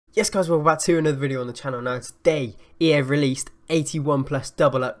Yes guys, welcome back to another video on the channel. Now today EA have released 81 plus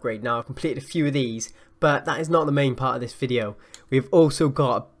double upgrade. Now I've completed a few of these, but that is not the main part of this video. We've also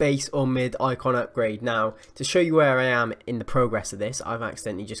got a base or mid icon upgrade. Now to show you where I am in the progress of this, I've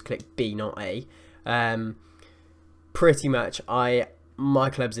accidentally just clicked B not A. Pretty much my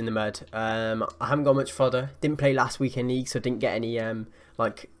club's in the mud. I haven't got much fodder, didn't play last week in league, so didn't get any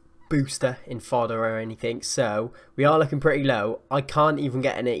like booster in fodder or anything, so we are looking pretty low. I can't even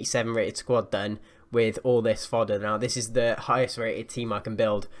get an 87 rated squad done with all this fodder. Now this is the highest rated team I can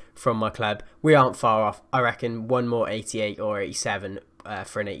build from my club. We aren't far off. I reckon one more 88 or 87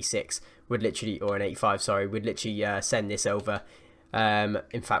 for an 86 would literally, or an 85 sorry, would literally send this over.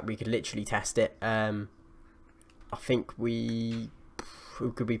 In fact we could literally test it. I think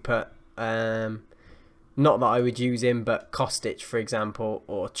who could we put? Not that I would use him, but Kostic, for example,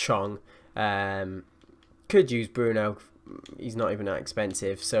 or Chong. Could use Bruno. He's not even that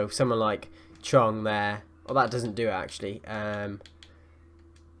expensive. So someone like Chong there. Well, that doesn't do it, actually.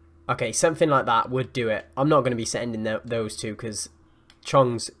 Okay, something like that would do it. I'm not going to be sending those two because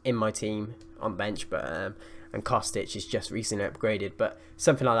Chong's in my team on bench, but and Kostic is just recently upgraded. But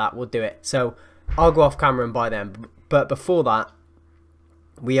something like that would do it. So I'll go off camera and buy them. But before that,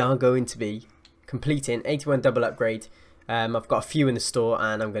 we are going to be completing 81 double upgrade. I've got a few in the store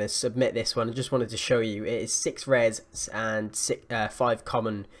and I'm going to submit this one. I just wanted to show you it is 6 rares and 5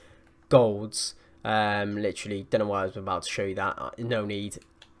 common golds. Literally don't know why I was about to show you that. No need.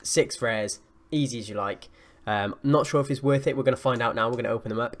 6 rares, easy as you like. Not sure if it's worth it. We're going to find out now. We're going to open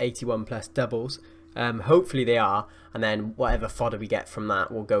them up. 81 plus doubles. Hopefully they are, and then whatever fodder we get from that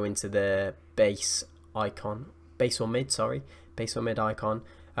will go into the base icon, base or mid icon.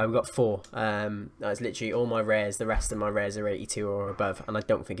 We've got 4. That's literally all my rares. The rest of my rares are 82 or above, and I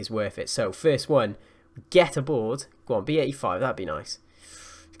don't think it's worth it. So first one, get aboard. Go on, be 85. That'd be nice.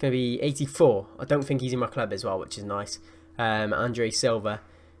 It's gonna be 84. I don't think he's in my club as well, which is nice. Andre Silva,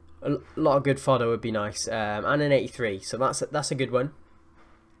 a lot of good fodder would be nice, and an 83. So that's a good one.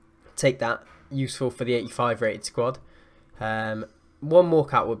 Take that. Useful for the 85 rated squad. One more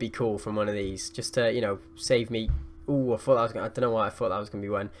cat would be cool from one of these, just to save me. Ooh, I thought that was I don't know why I thought that was going to be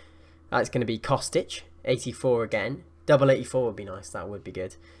one. That's going to be Kostic, 84 again. Double 84 would be nice. That would be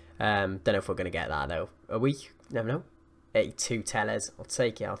good. Don't know if we're going to get that though. Are we? Never know. 82 tellers. I'll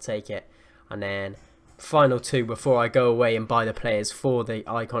take it. And then final 2 before I go away and buy the players for the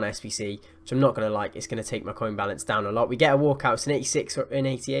icon SBC, which I'm not going to like. It's going to take my coin balance down a lot. We get a walkout. It's an 86 or an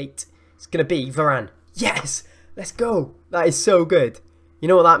 88. It's going to be Varane. Yes! Let's go. That is so good. You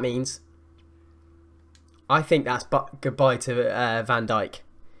know what that means? I think that's goodbye to Van Dijk.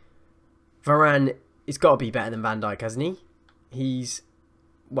 Varane has got to be better than Van Dijk, hasn't he? He's,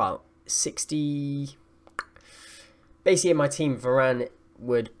 well, 60. Basically, in my team, Varane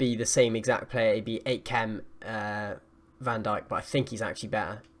would be the same exact player. He'd be 8 chem Van Dijk, but I think he's actually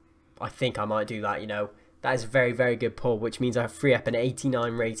better. I think I might do that, That is a very, very good pull, which means I free up an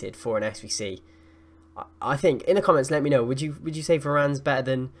 89 rated for an SVC. I think, in the comments, let me know. Would you say Varane's better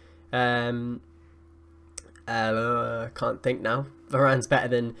than... can't think now. Varane's better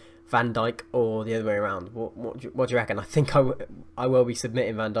than Van Dijk or the other way around. What do you reckon? I think I will be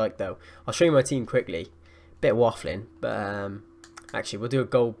submitting Van Dijk though. I'll show you my team quickly. Bit of waffling, but actually we'll do a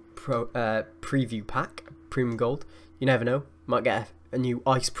gold preview pack, premium gold. You never know. Might get a new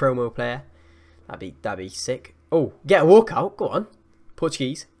ice promo player. That'd be sick. Oh, get a walkout. Go on,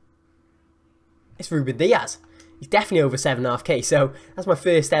 Portuguese. It's Ruben Diaz. He's definitely over 7.5k. So that's my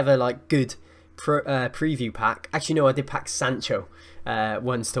first ever like good preview pack. Actually no, I did pack Sancho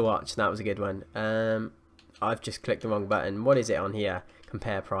ones to watch. That was a good one. I've just clicked the wrong button. What is it on here?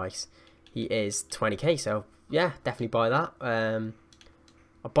 Compare price. He is 20k, so yeah, definitely buy that.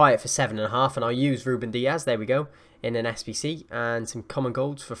 I'll buy it for 7.5 and I'll use Ruben Diaz, there we go, in an SBC and some common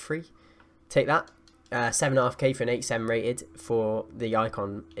golds for free. Take that. 7.5k for an 87 rated for the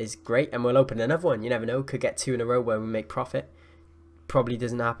icon is great, and we'll open another one. You never know, could get 2 in a row where we make profit. Probably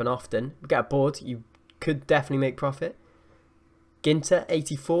doesn't happen often. We get a board, you could definitely make profit. Ginter,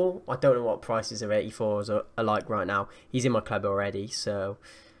 84. I don't know what prices of 84s are like right now. He's in my club already, so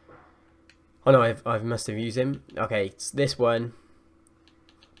I know I must have used him. Okay, it's this one.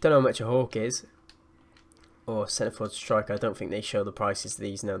 Don't know how much a Hawk is, or centre forward striker. I don't think they show the prices of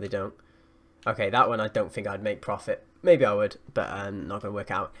these. No, they don't. Okay, that one I don't think I'd make profit. Maybe I would, but not going to work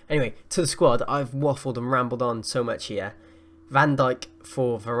out. Anyway, to the squad. I've waffled and rambled on so much here. Van Dijk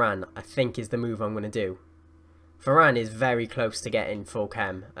for Varane, I think, is the move I'm going to do. Varane is very close to getting full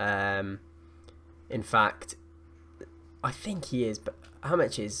chem. In fact, I think he is, but how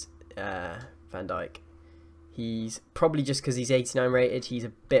much is Van Dijk? He's probably just because he's 89 rated, he's a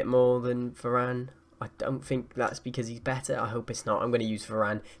bit more than Varane. I don't think that's because he's better. I hope it's not. I'm going to use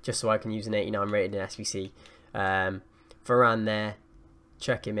Varane just so I can use an 89 rated in SBC. Varane there.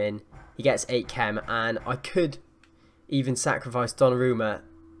 Chuck him in. He gets 8 chem, and I could even sacrifice Donnarumma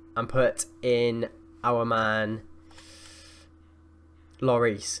and put in our man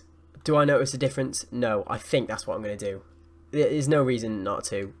Lloris. Do I notice a difference? No, I think that's what I'm going to do. There's no reason not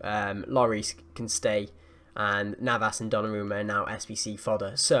to. Lloris can stay, and Navas and Donnarumma are now SBC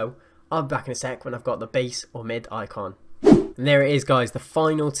fodder. So I'll be back in a sec when I've got the base or mid icon. And there it is, guys, the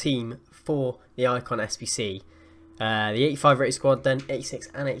final team for the icon SBC. The 85 rated squad done, 86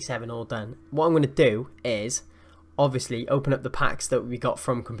 and 87 all done. What I'm going to do is obviously open up the packs that we got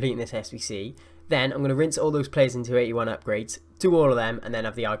from completing this SBC. Then I'm going to rinse all those players into 81 upgrades, do all of them, and then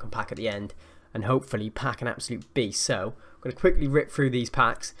have the icon pack at the end, and hopefully pack an absolute beast. So I'm going to quickly rip through these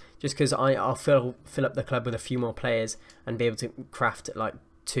packs just because I'll fill up the club with a few more players and be able to craft like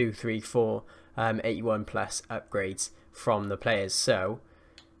 2, 3, 4 81 plus upgrades from the players. So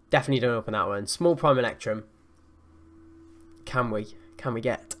definitely don't open that one. Small Prime Electrum. Can we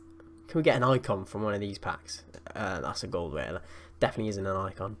get an icon from one of these packs? That's a gold rare. Definitely isn't an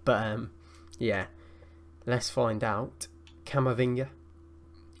icon, but yeah, let's find out. Camavinga,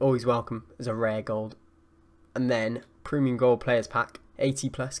 always welcome as a rare gold. And then premium gold players pack, 80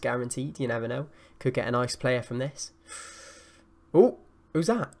 plus guaranteed. You never know, could get a nice player from this. Oh, who's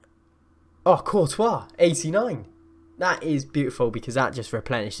that? Oh, Courtois, 89. That is beautiful because that just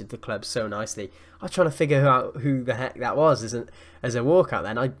replenishes the club so nicely. I was trying to figure out who the heck that was as a walkout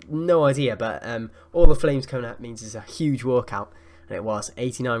then. I had no idea, but all the flames coming out means it's a huge walkout. And it was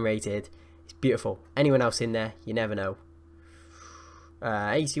 89 rated. It's beautiful. Anyone else in there, you never know.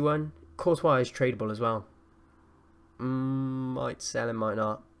 81. Courtois is tradable as well. Might sell him, might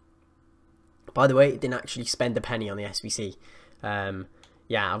not. By the way, it didn't actually spend a penny on the SBC.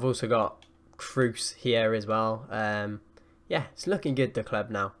 Yeah, I've also got Cruz here as well. Yeah, it's looking good, the club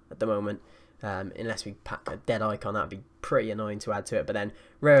now at the moment. Unless we pack a dead icon, that'd be pretty annoying to add to it. But then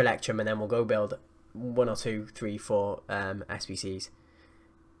rare Electrum, and then we'll go build 1 or 2, 3, 4 SBCs.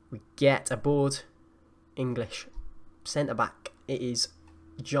 We get a board English centre back. It is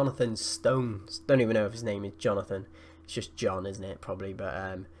Jonathan Stones. Don't even know if his name is Jonathan. It's just John, isn't it? Probably,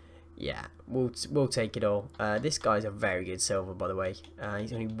 but yeah, we'll take it all. This guy's a very good silver, by the way.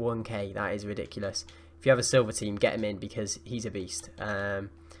 He's only 1k. That is ridiculous. If you have a silver team, get him in because he's a beast.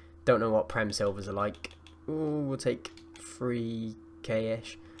 Don't know what Prem silvers are like. Ooh, we'll take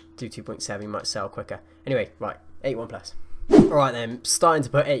 3k-ish. Do 2.7, might sell quicker. Anyway, right, 81 plus. Alright then, starting to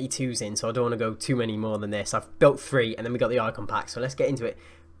put 82s in, so I don't want to go too many more than this. I've built 3, and then we got the icon pack, so let's get into it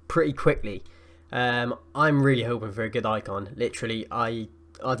pretty quickly. I'm really hoping for a good icon. Literally, I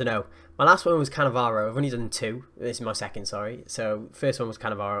don't know. My last one was Cannavaro. I've only done 2. This is my second, sorry. So first one was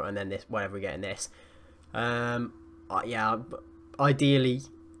Cannavaro, and then this, whatever we get in this. Yeah, ideally,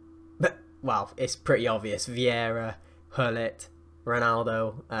 but well, it's pretty obvious. Vieira, Hullet,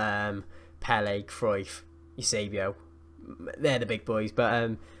 Ronaldo, Pele, Cruyff, Eusebio. They're the big boys, but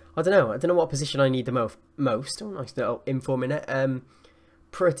I don't know what position I need the most. Oh, nice little info minute.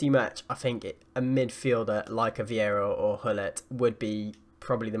 Pretty much, I think a midfielder like a Vieira or Hullet would be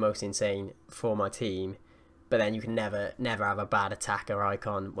probably the most insane for my team. But then you can never have a bad attacker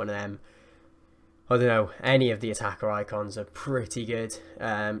icon. One of them, I don't know. Any of the attacker icons are pretty good.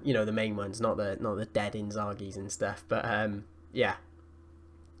 You know, the main ones, not the dead Inzagis and stuff. But yeah.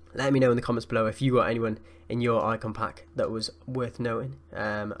 Let me know in the comments below if you got anyone in your icon pack that was worth noting.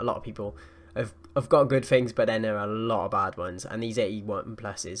 A lot of people have got good things, but then there are a lot of bad ones. And these 81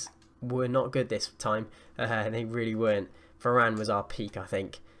 pluses were not good this time. They really weren't. Varane was our peak, I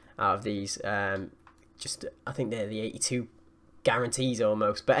think, out of these. I think they're the 82 guarantees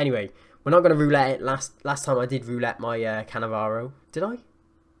almost. But anyway, we're not going to roulette it. Last time I did roulette my Cannavaro. Did I? I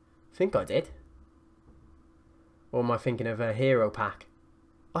think I did. Or am I thinking of a hero pack?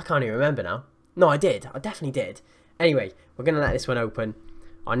 I can't even remember now. No, I did. I definitely did. Anyway, we're going to let this one open.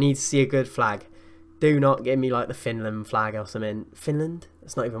 I need to see a good flag. Do not give me like the Finland flag or something. Finland?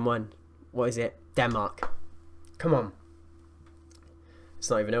 That's not even one. What is it? Denmark. Come on. It's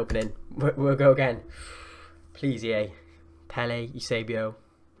not even opening. We'll go again. Please, EA. Pele, Eusebio,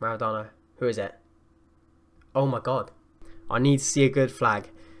 Maradona. Who is it? Oh my god. I need to see a good flag.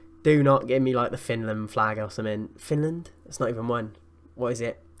 Do not give me like the Finland flag or something. Finland? That's not even one. What is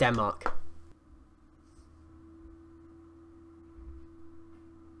it? Denmark.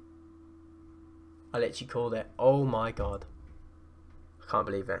 I literally called it. Oh my god. I can't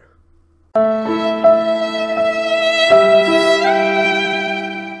believe it.